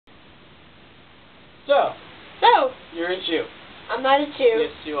So, you're a Jew. I'm not a Jew.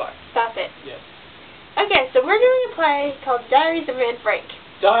 Yes, you are. Stop it. Yes. Okay, so we're doing a play called Diaries of Anne Frank.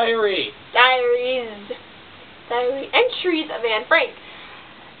 Diary. Diary entries of Anne Frank.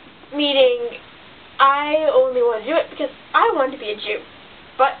 Meaning, I only want to do it because I want to be a Jew.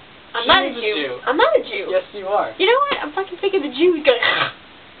 But I'm not a Jew. I'm not a Jew. Yes, you are. You know what? I'm fucking sick of the Jews going.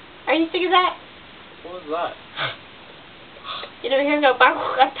 Are you sick of that? What was that? You never hear him go.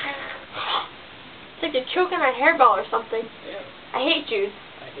 It's like they're choking on a hairball or something. Yeah. I hate Jews.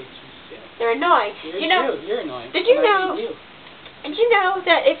 I hate Jews too. They're annoying. You're a Jew. You're annoying. Did you know? Did you know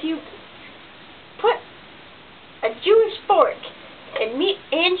that if you put a Jewish fork in meat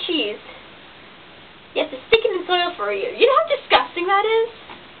and cheese, you have to stick it in soil for a year? You know how disgusting that is?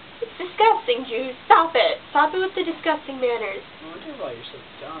 It's disgusting, Jews. Stop it. Stop it with the disgusting manners. I wonder why you're so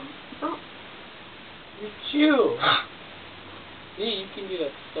dumb. Oh. You're a Jew. See, you can do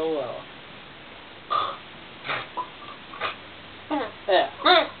that so well. Yeah.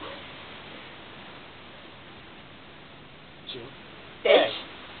 Jew. Bitch. Hey.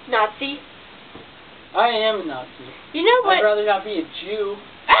 Nazi. I am a Nazi. You know what? I'd rather not be a Jew.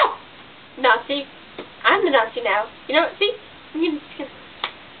 Oh! Nazi. I'm the Nazi now. You know what? See?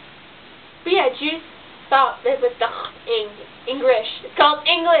 But yeah, Jews thought it was the English. It's called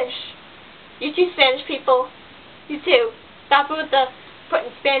English. You two Spanish people. You too. Stop it with the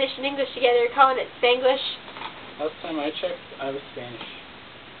putting Spanish and English together, calling it Spanglish. Last time I checked, I was Spanish.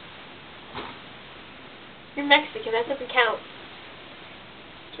 You're Mexican. That doesn't count.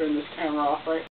 Turn this camera off right